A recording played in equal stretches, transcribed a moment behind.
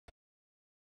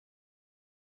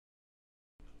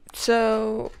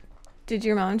So, did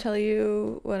your mom tell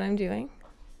you what I'm doing?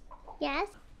 Yes.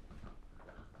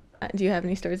 Do you have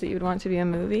any stories that you would want to be a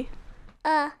movie?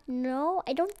 No,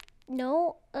 I don't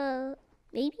know.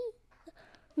 Maybe.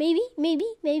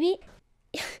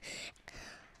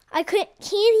 I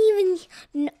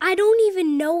don't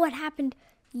even know what happened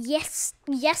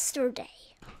yesterday.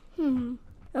 A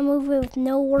movie with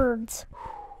no words.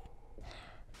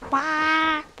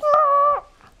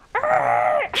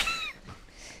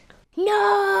 No!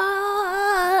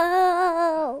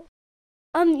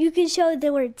 You can show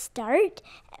the word start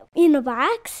in a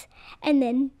box, and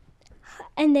then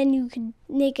you can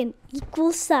make an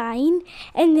equal sign,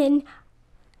 and then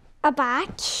a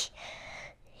box.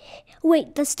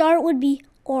 Wait, the start would be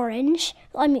orange.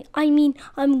 I mean,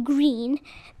 green.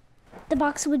 The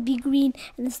box would be green,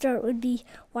 and the start would be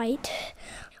white.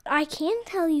 I can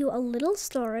tell you a little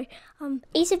story.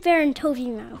 Ace Bear and Toby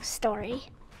Mouse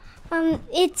story.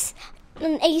 It's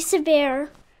an Ace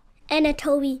Bear and a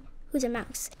Toby who's a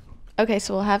mouse. Okay,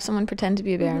 so we'll have someone pretend to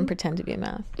be a bear and pretend to be a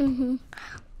mouse.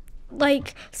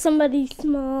 Like somebody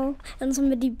small and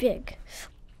somebody big.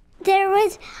 There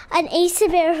was an Ace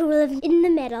Bear who lived in the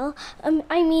middle, in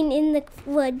the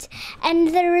woods, and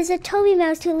there was a Toby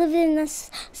Mouse who lived in a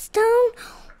stone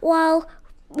wall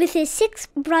with his 6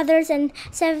 brothers and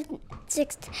 6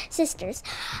 sisters.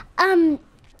 And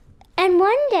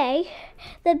one day,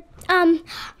 the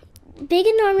big,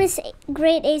 enormous,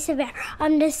 great Ace Bear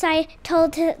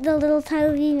told to the little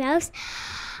Toby Mouse,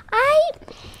 I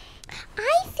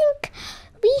think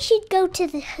we should go to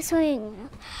the swimming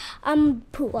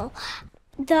pool.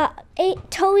 The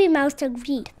Toby Mouse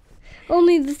agreed.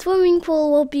 Only the swimming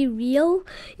pool won't be real.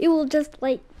 It will just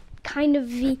kind of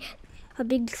be a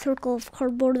big circle of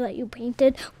cardboard that you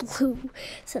painted blue,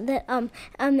 so that and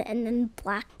then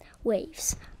black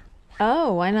waves.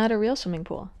 Oh, why not a real swimming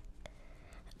pool?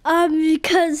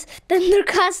 Because then their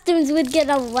costumes would get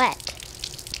all wet.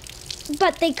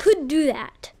 But they could do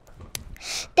that.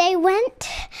 They went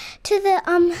to the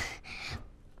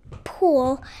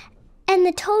pool, and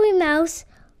the Toby Mouse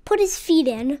put his feet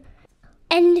in,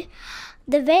 and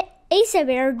the Ace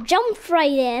Bear jumped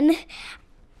right in.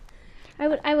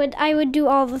 I would do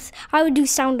all this. I would do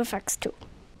sound effects too.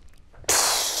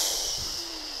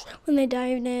 When they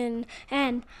dived in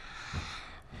and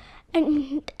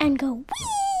go wee,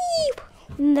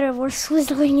 and they were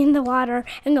swizzling in the water,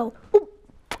 and go whoop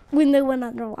when they went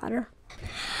underwater.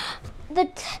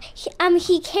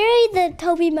 He carried the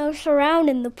Toby Mouse around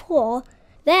in the pool.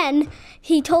 Then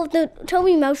he told the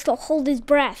Toby Mouse to hold his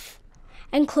breath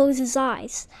and close his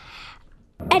eyes.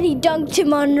 And he dunked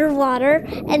him underwater,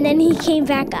 and then he came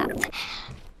back up.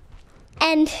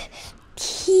 And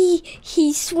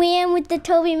he swam with the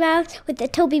Toby Mouse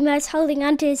holding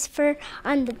onto his fur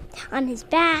on his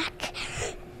back.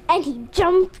 And he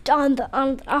jumped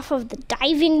off of the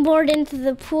diving board into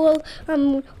the pool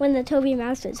when the Toby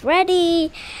Mouse was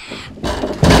ready.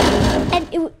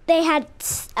 And they had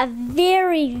a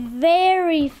very,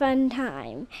 very fun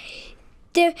time.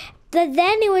 Then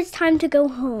it was time to go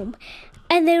home.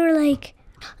 And they were like,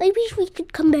 I wish we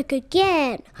could come back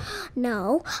again.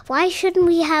 No, why can't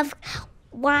we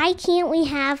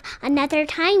have another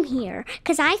time here?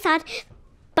 Because I thought,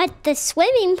 but the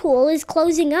swimming pool is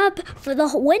closing up for the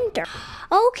winter.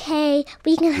 Okay,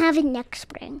 we can have it next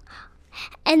spring.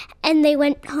 And they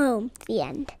went home, the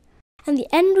end. And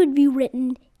the end would be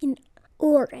written in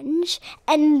orange,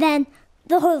 and then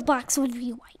the whole box would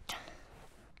be white.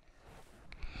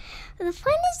 The point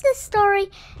of this story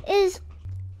is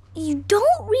you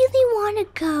don't really want to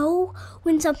go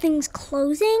when something's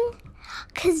closing,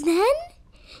 because then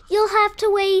you'll have to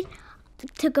wait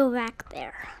to go back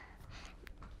there.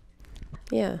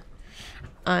 Yeah.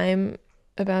 I'm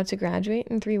about to graduate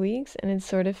in 3 weeks, and it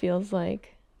sort of feels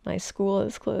like my school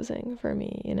is closing for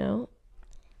me, you know?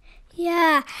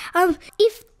 Yeah.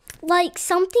 If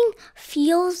something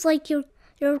feels like you're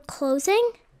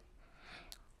closing,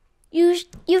 you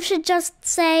should just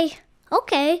say,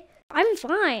 okay, I'm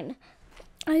fine.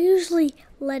 I usually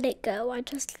let it go. I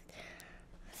just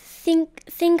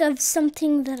think of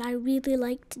something that I really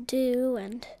like to do,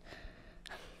 and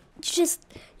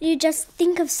you just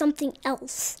think of something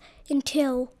else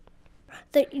until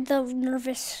the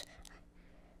nervous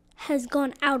has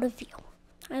gone out of you.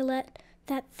 I let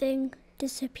that thing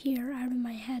disappear out of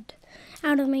my head,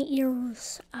 out of my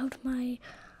ears, out of my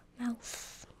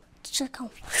mouth. It's just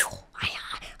go,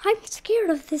 I'm scared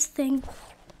of this thing.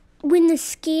 When the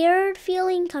scared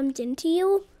feeling comes into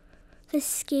you, the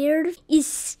scared is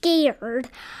scared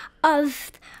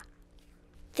of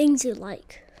things you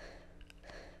like.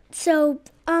 So,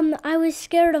 I was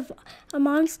scared of a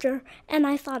monster, and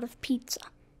I thought of pizza.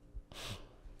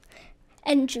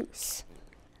 And juice.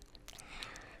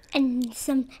 And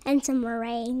some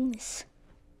meringues.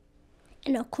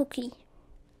 And a cookie.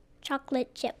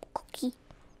 Chocolate chip cookie.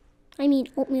 I mean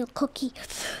oatmeal cookie.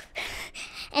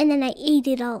 And then I ate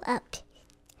it all up.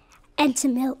 And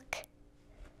some milk.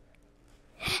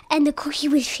 And the cookie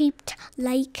was shaped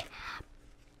like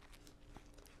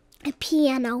a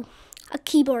piano. A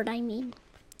keyboard, I mean.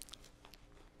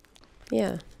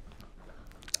 Yeah.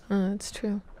 Oh, that's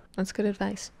true. That's good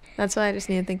advice. That's why I just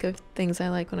need to think of things I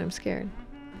like when I'm scared.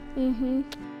 Mm-hmm.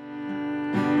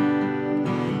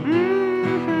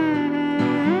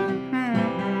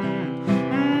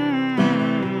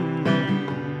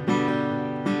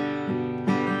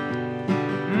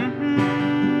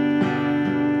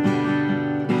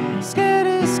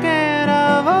 Scared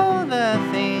of all the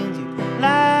things you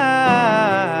like.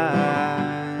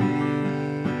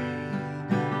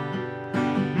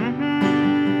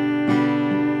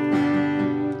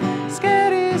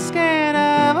 Scared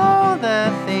of all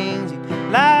the things you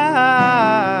like.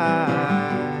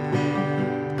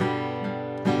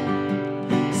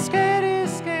 Scared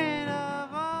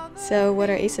of all the. So what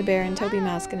are Asa Bear and Toby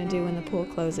Mouse going to do when the pool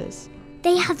closes?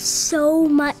 They have so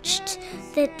much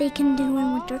that they can do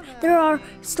in winter. There are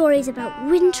stories about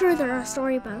winter. There are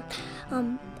stories about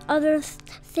other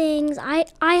things. I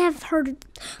have heard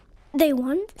they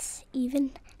once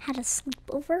even had a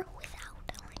sleepover without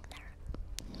telling their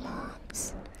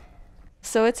moms.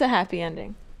 So it's a happy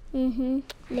ending. Mm-hmm.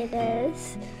 It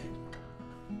is.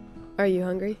 Are you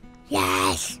hungry?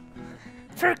 Yes.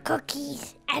 For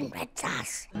cookies and red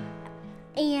sauce.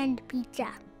 And pizza.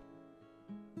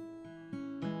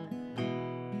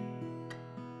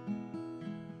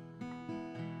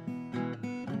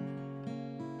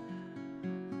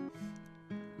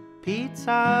 Pizza,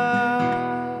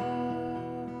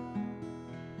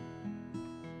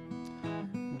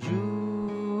 juice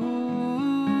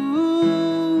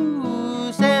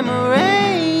and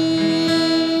meringue,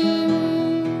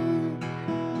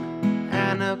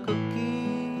 and a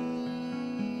cookie,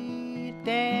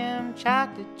 damn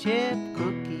chocolate chip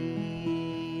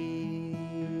cookie.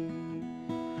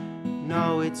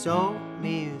 No, it's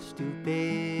oatmeal stupid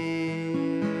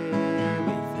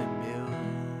with the milk.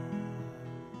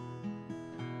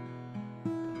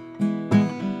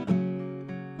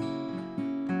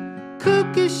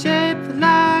 Cookie shaped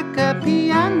like a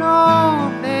piano.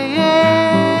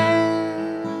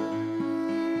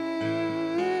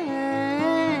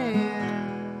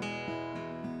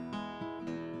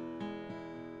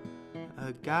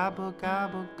 A gobble,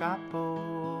 gobble,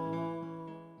 gobble.